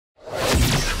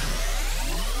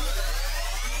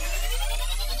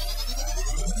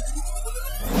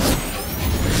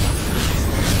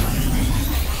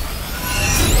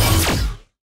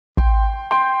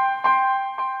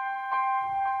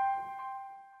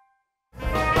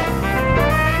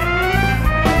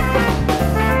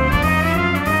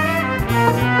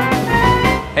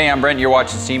I'm Brent, you're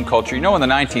watching Steam Culture. You know, in the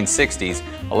 1960s,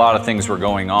 a lot of things were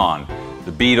going on.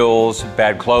 The Beatles,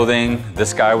 bad clothing,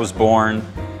 this guy was born.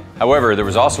 However, there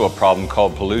was also a problem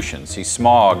called pollution. See,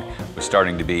 smog was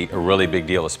starting to be a really big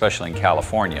deal, especially in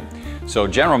California. So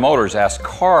General Motors asked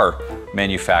car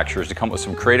manufacturers to come up with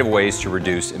some creative ways to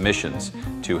reduce emissions,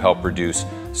 to help reduce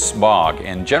smog.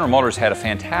 And General Motors had a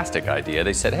fantastic idea.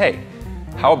 They said, hey,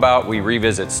 how about we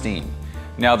revisit steam?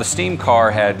 Now, the steam car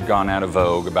had gone out of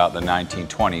vogue about the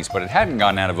 1920s, but it hadn't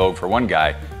gone out of vogue for one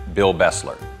guy, Bill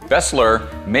Bessler.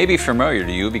 Bessler may be familiar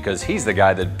to you because he's the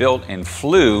guy that built and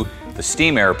flew the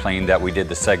steam airplane that we did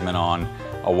the segment on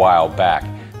a while back.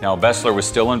 Now, Bessler was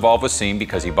still involved with steam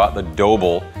because he bought the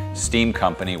Doble steam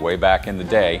company way back in the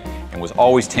day and was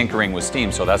always tinkering with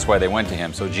steam, so that's why they went to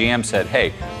him. So GM said,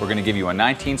 hey, we're going to give you a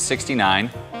 1969,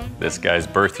 this guy's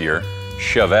birth year,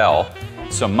 Chevelle,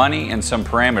 some money and some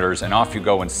parameters, and off you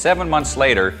go. And 7 months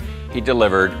later, he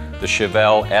delivered the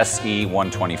Chevelle SE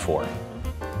 124.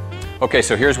 Okay,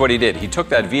 so here's what he did. He took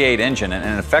that V8 engine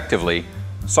and effectively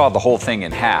sawed the whole thing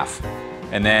in half.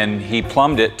 And then he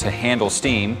plumbed it to handle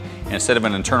steam. And instead of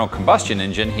an internal combustion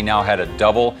engine, he now had a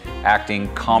double acting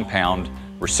compound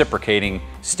reciprocating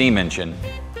steam engine.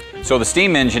 So the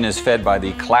steam engine is fed by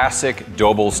the classic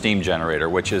Doble steam generator,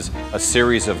 which is a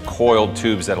series of coiled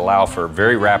tubes that allow for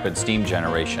very rapid steam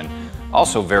generation.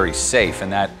 Also very safe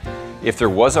in that if there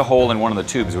was a hole in one of the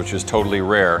tubes, which is totally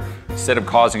rare, instead of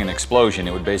causing an explosion,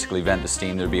 it would basically vent the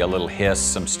steam. There'd be a little hiss,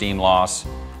 some steam loss,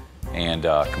 and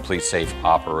complete safe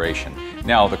operation.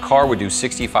 Now, the car would do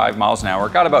 65 miles an hour,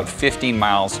 got about 15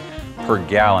 miles per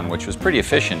gallon, which was pretty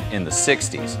efficient in the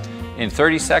 60s. In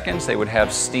 30 seconds, they would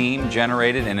have steam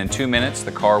generated, and in 2 minutes,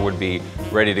 the car would be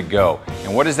ready to go.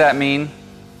 And what does that mean?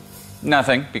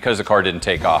 Nothing, because the car didn't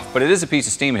take off. But it is a piece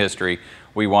of steam history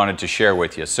we wanted to share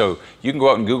with you. So you can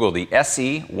go out and Google the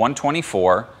SE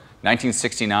 124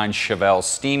 1969 Chevelle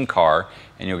steam car,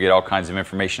 and you'll get all kinds of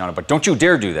information on it. But don't you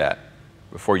dare do that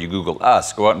before you Google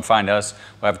us. Go out and find us.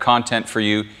 We'll have content for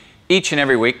you each and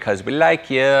every week because we like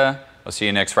you. I'll see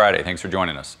you next Friday. Thanks for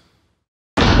joining us.